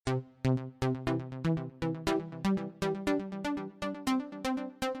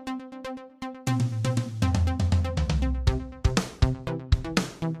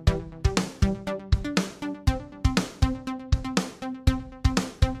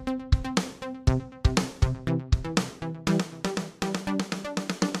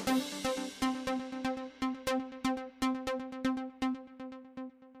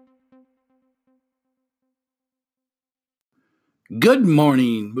Good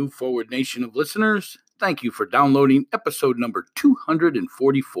morning, Move Forward Nation of listeners. Thank you for downloading episode number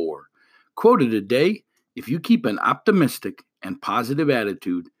 244. Quoted today, if you keep an optimistic and positive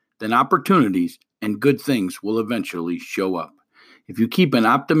attitude, then opportunities and good things will eventually show up. If you keep an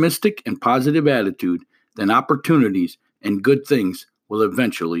optimistic and positive attitude, then opportunities and good things will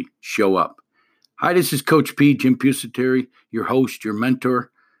eventually show up. Hi, this is Coach P, Jim Pusateri, your host, your mentor,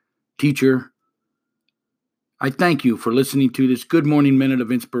 teacher. I thank you for listening to this Good Morning Minute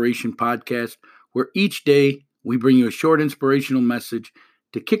of Inspiration podcast, where each day we bring you a short inspirational message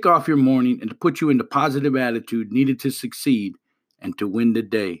to kick off your morning and to put you in the positive attitude needed to succeed and to win the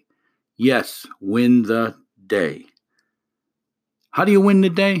day. Yes, win the day. How do you win the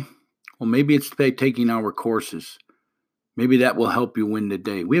day? Well, maybe it's by taking our courses. Maybe that will help you win the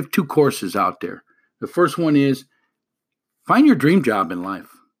day. We have 2 courses out there. The first one is find your dream job in life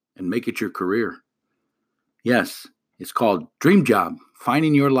and make it your career. Yes, it's called Dream Job,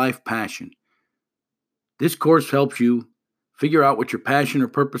 Finding Your Life Passion. This course helps you figure out what your passion or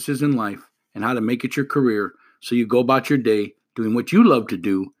purpose is in life and how to make it your career so you go about your day doing what you love to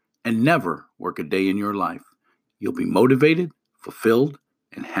do and never work a day in your life. You'll be motivated, fulfilled,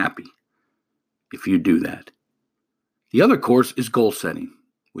 and happy if you do that. The other course is Goal Setting,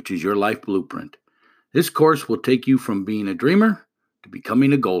 which is your life blueprint. This course will take you from being a dreamer to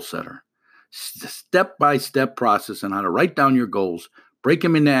becoming a goal setter. Step-by-step process on how to write down your goals, break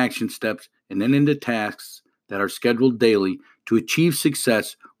them into action steps, and then into tasks that are scheduled daily to achieve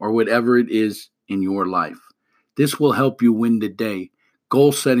success or whatever it is in your life. This will help you win the day.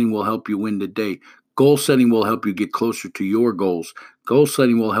 Goal setting will help you win the day. Goal setting will help you get closer to your goals. Goal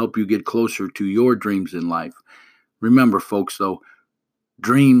setting will help you get closer to your dreams in life. Remember, folks, though,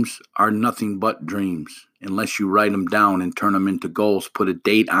 dreams are nothing but dreams unless you write them down and turn them into goals, put a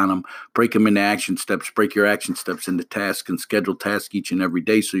date on them, break them into action steps, break your action steps into tasks and schedule tasks each and every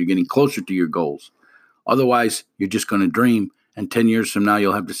day so you're getting closer to your goals. Otherwise, you're just going to dream, and 10 years from now,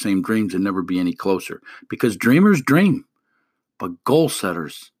 you'll have the same dreams and never be any closer. Because dreamers dream, but goal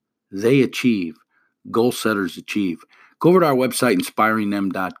setters, they achieve. Goal setters achieve. Go over to our website,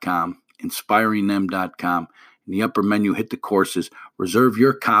 inspiringthem.com, inspiringthem.com. In the upper menu, hit the courses. Reserve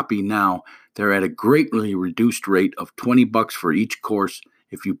your copy now. They're at a greatly reduced rate of $20 for each course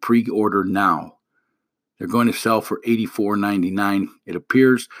if you pre-order now. They're going to sell for $84.99. It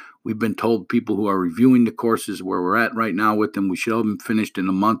appears we've been told people who are reviewing the courses where we're at right now with them, we should have them finished in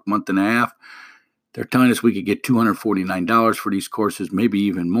a month and a half. They're telling us we could get $249 for these courses, maybe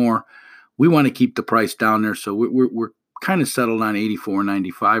even more. We want to keep the price down there, so we're kind of settled on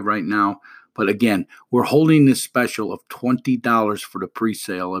 $84.95 right now. But again, we're holding this special of $20 for the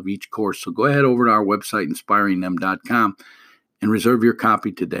pre-sale of each course. So go ahead over to our website, inspiringthem.com, and reserve your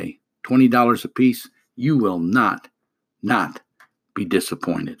copy today. $20 a piece. You will not be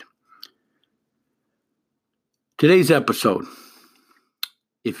disappointed. Today's episode.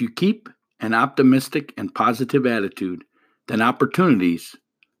 If you keep an optimistic and positive attitude, then opportunities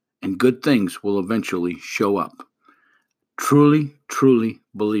and good things will eventually show up. Truly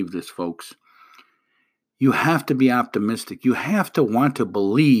believe this, folks. You have to be optimistic. You have to want to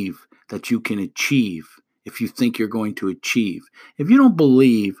believe that you can achieve if you think you're going to achieve. If you don't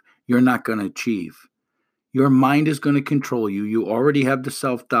believe, you're not going to achieve. Your mind is going to control you. You already have the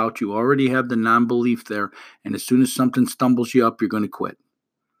self-doubt. You already have the non-belief there. And as soon as something stumbles you up, you're going to quit.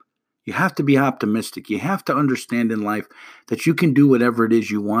 You have to be optimistic. You have to understand in life that you can do whatever it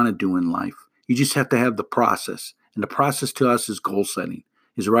is you want to do in life. You just have to have the process. And the process to us is goal setting,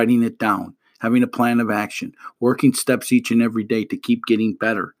 is writing it down, having a plan of action, working steps each and every day to keep getting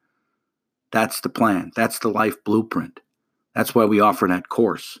better. That's the plan. That's the life blueprint. That's why we offer that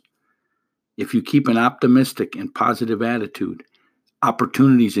course. If you keep an optimistic and positive attitude,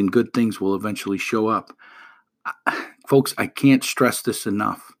 opportunities and good things will eventually show up. Folks, I can't stress this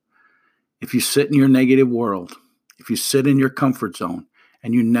enough. If you sit in your negative world, if you sit in your comfort zone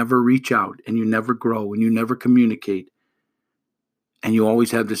and you never reach out and you never grow and you never communicate, and you always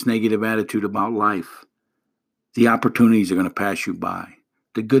have this negative attitude about life, the opportunities are going to pass you by.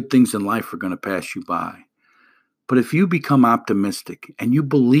 The good things in life are going to pass you by. But if you become optimistic and you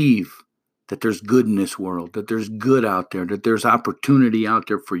believe that there's good in this world, that there's good out there, that there's opportunity out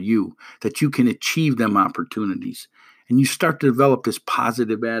there for you, that you can achieve them opportunities. And you start to develop this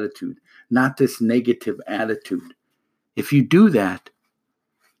positive attitude, not this negative attitude. If you do that,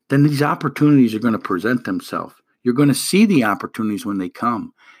 then these opportunities are going to present themselves. You're going to see the opportunities when they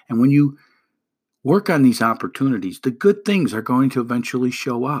come. And when you work on these opportunities, the good things are going to eventually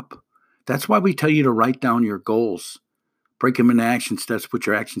show up. That's why we tell you to write down your goals, break them into action steps, put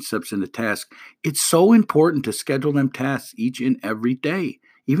your action steps into tasks. It's so important to schedule them tasks each and every day.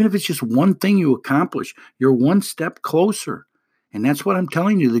 Even if it's just one thing you accomplish, you're one step closer. And that's what I'm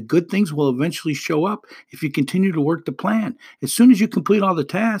telling you. The good things will eventually show up if you continue to work the plan. As soon as you complete all the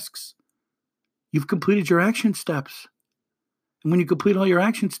tasks, you've completed your action steps. And when you complete all your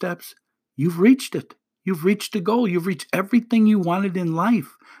action steps, you've reached it. You've reached the goal. You've reached everything you wanted in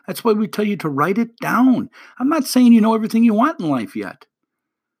life. That's why we tell you to write it down. I'm not saying you know everything you want in life yet.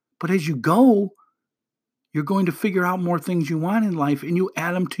 But as you go, you're going to figure out more things you want in life, and you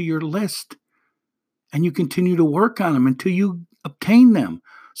add them to your list. And you continue to work on them until you obtain them.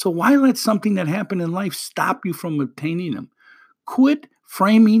 So why let something that happened in life stop you from obtaining them? Quit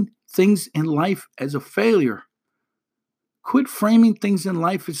framing things in life as a failure. Quit framing things in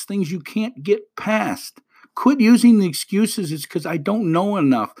life as things you can't get past. Quit using the excuses, it's because I don't know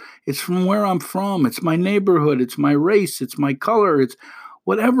enough. It's from where I'm from. It's my neighborhood. It's my race. It's my color. It's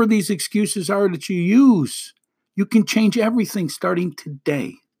whatever these excuses are that you use. You can change everything starting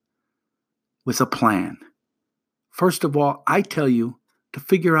today with a plan. First of all, I tell you to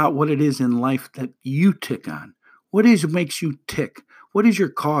figure out what it is in life that you tick on. What is makes you tick? What is your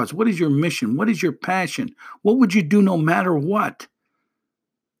cause? What is your mission? What is your passion? What would you do no matter what?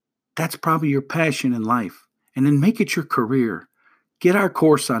 That's probably your passion in life. And then make it your career. Get our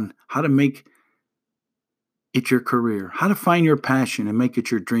course on how to make it your career, how to find your passion and make it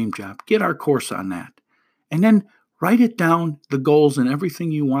your dream job. Get our course on that. And then write it down, the goals and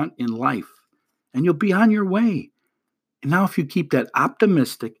everything you want in life. And you'll be on your way. And now if you keep that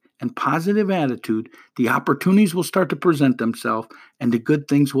optimistic and positive attitude, the opportunities will start to present themselves and the good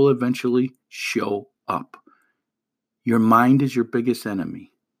things will eventually show up. Your mind is your biggest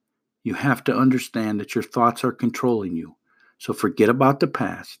enemy. You have to understand that your thoughts are controlling you. So forget about the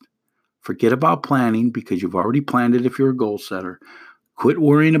past. Forget about planning because you've already planned it if you're a goal setter. Quit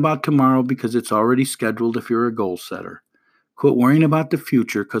worrying about tomorrow because it's already scheduled if you're a goal setter. Quit worrying about the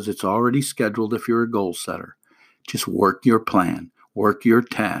future because it's already scheduled if you're a goal setter. Just work your plan, work your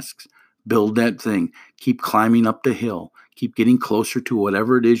tasks, build that thing, keep climbing up the hill, keep getting closer to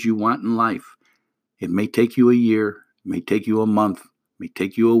whatever it is you want in life. It may take you a year, it may take you a month, it may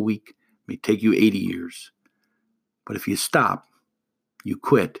take you a week, it may take you 80 years. But if you stop, you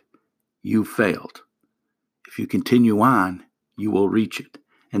quit, you failed. If you continue on, you will reach it.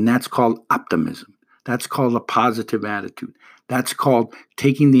 And that's called optimism. That's called a positive attitude. That's called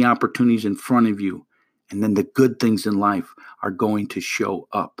taking the opportunities in front of you. And then the good things in life are going to show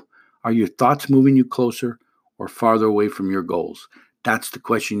up. Are your thoughts moving you closer or farther away from your goals? That's the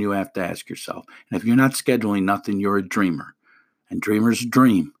question you have to ask yourself. And if you're not scheduling nothing, you're a dreamer. And dreamers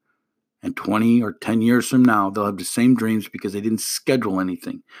dream. And 20 or 10 years from now, they'll have the same dreams because they didn't schedule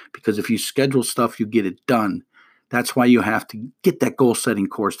anything. Because if you schedule stuff, you get it done. That's why you have to get that goal-setting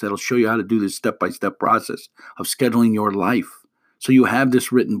course that'll show you how to do this step-by-step process of scheduling your life. So you have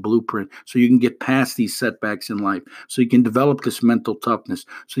this written blueprint so you can get past these setbacks in life, so you can develop this mental toughness,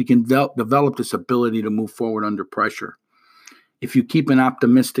 so you can develop this ability to move forward under pressure. If you keep an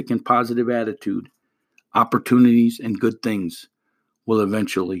optimistic and positive attitude, opportunities and good things will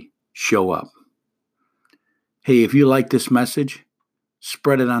eventually show up. Hey, if you like this message,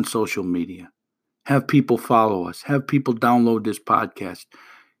 spread it on social media. Have people follow us. Have people download this podcast.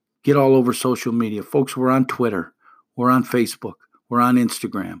 Get all over social media. Folks, we're on Twitter. We're on Facebook. We're on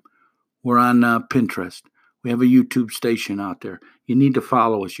Instagram. We're on Pinterest. We have a YouTube station out there. You need to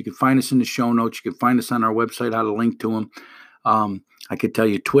follow us. You can find us in the show notes. You can find us on our website, how to link to them. I could tell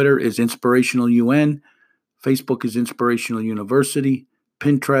you Twitter is Inspirational UN. Facebook is Inspirational University.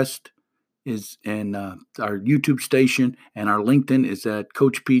 Pinterest is in our YouTube station. And our LinkedIn is at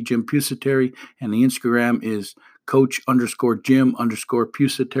Coach P. Jim Pusateri. And the Instagram is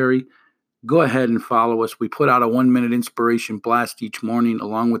Coach_Jim_Pusateri. Go ahead and follow us. We put out a 1-minute inspiration blast each morning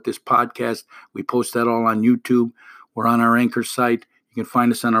along with this podcast. We post that all on YouTube. We're on our Anchor site. You can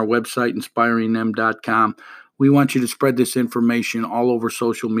find us on our website, inspiringthem.com. We want you to spread this information all over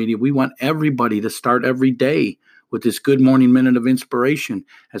social media. We want everybody to start every day with this Good Morning Minute of Inspiration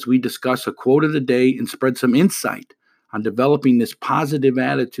as we discuss a quote of the day and spread some insight on developing this positive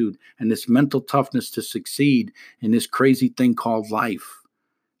attitude and this mental toughness to succeed in this crazy thing called life.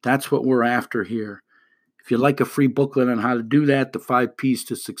 That's what we're after here. If you'd like a free booklet on how to do that, the 5 P's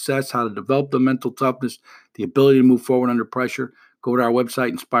to success, how to develop the mental toughness, the ability to move forward under pressure, go to our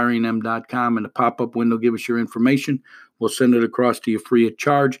website, inspiringthem.com. In the pop-up window, give us your information. We'll send it across to you free of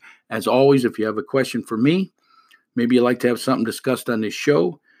charge. As always, if you have a question for me, maybe you'd like to have something discussed on this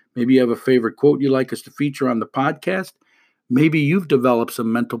show, maybe you have a favorite quote you'd like us to feature on the podcast, maybe you've developed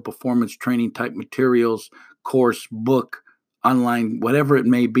some mental performance training type materials, course, book, online, whatever it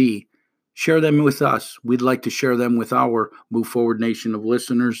may be, share them with us. We'd like to share them with our Move Forward Nation of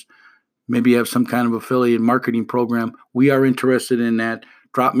listeners. Maybe you have some kind of affiliate marketing program. We are interested in that.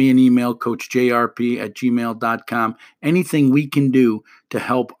 Drop me an email, coachjrp@gmail.com. Anything we can do to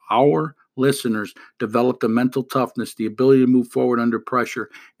help our listeners develop the mental toughness, the ability to move forward under pressure,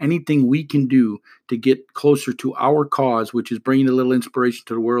 anything we can do to get closer to our cause, which is bringing a little inspiration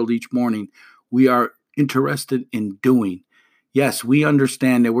to the world each morning, we are interested in doing. Yes, we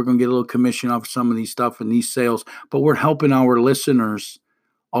understand that we're going to get a little commission off some of these stuff and these sales, but we're helping our listeners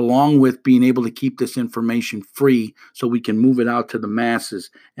along with being able to keep this information free so we can move it out to the masses.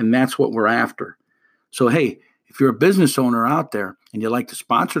 And that's what we're after. So, hey, if you're a business owner out there and you'd like to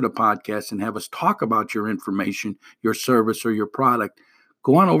sponsor the podcast and have us talk about your information, your service, or your product,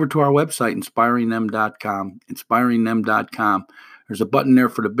 go on over to our website, inspiringthem.com, inspiringthem.com. There's a button there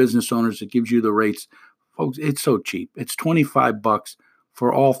for the business owners that gives you the rates. Folks, it's so cheap. It's $25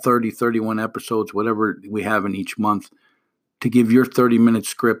 for all 30, 31 episodes, whatever we have in each month, to give your 30-minute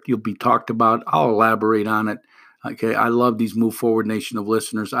script. You'll be talked about. I'll elaborate on it. Okay, I love these Move Forward Nation of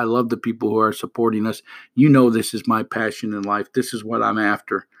listeners. I love the people who are supporting us. You know this is my passion in life. This is what I'm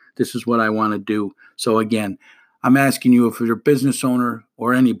after. This is what I want to do. So again, I'm asking you, if you're a business owner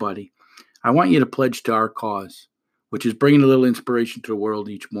or anybody, I want you to pledge to our cause, which is bringing a little inspiration to the world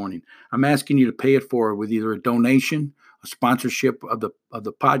each morning. I'm asking you to pay it forward with either a donation, a sponsorship of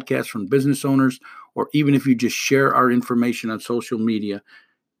the podcast from business owners, or even if you just share our information on social media,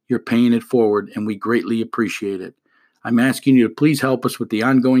 you're paying it forward, and we greatly appreciate it. I'm asking you to please help us with the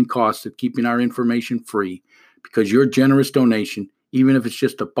ongoing costs of keeping our information free, because your generous donation, even if it's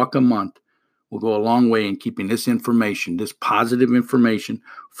just $1 a month, will go a long way in keeping this information, this positive information,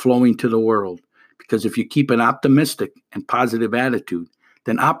 flowing to the world. Because if you keep an optimistic and positive attitude,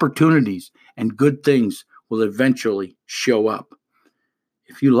 then opportunities and good things will eventually show up.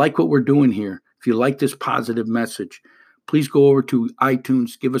 If you like what we're doing here, if you like this positive message, please go over to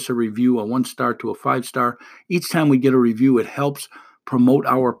iTunes, give us a review, a 1-star to a 5-star. Each time we get a review, it helps promote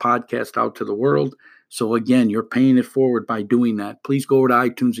our podcast out to the world. So again, you're paying it forward by doing that. Please go over to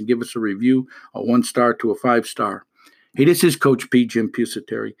iTunes and give us a review, a 1-star to a 5-star. Hey, this is Coach P, Jim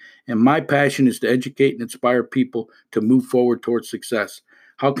Pusateri, and my passion is to educate and inspire people to move forward towards success.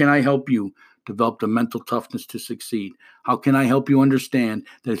 How can I help you develop the mental toughness to succeed? How can I help you understand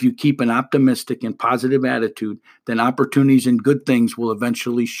that if you keep an optimistic and positive attitude, then opportunities and good things will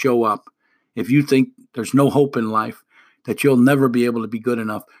eventually show up? If you think there's no hope in life, that you'll never be able to be good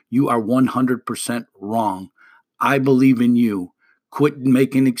enough, you are 100% wrong. I believe in you. Quit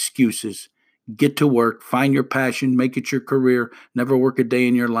making excuses. Get to work, find your passion, make it your career, never work a day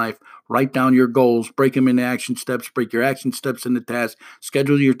in your life. Write down your goals, break them into action steps, break your action steps into tasks,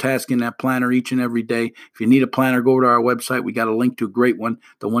 schedule your task in that planner each and every day. If you need a planner, go to our website. We got a link to a great one,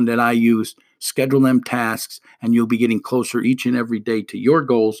 the one that I use. Schedule them tasks, and you'll be getting closer each and every day to your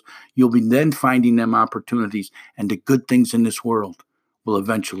goals. You'll be then finding them opportunities, and the good things in this world will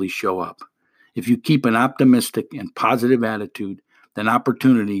eventually show up. If you keep an optimistic and positive attitude, then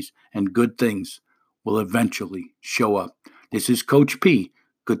opportunities and good things will eventually show up. This is Coach P.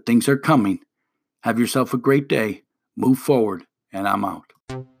 Good things are coming. Have yourself a great day. Move forward, and I'm out.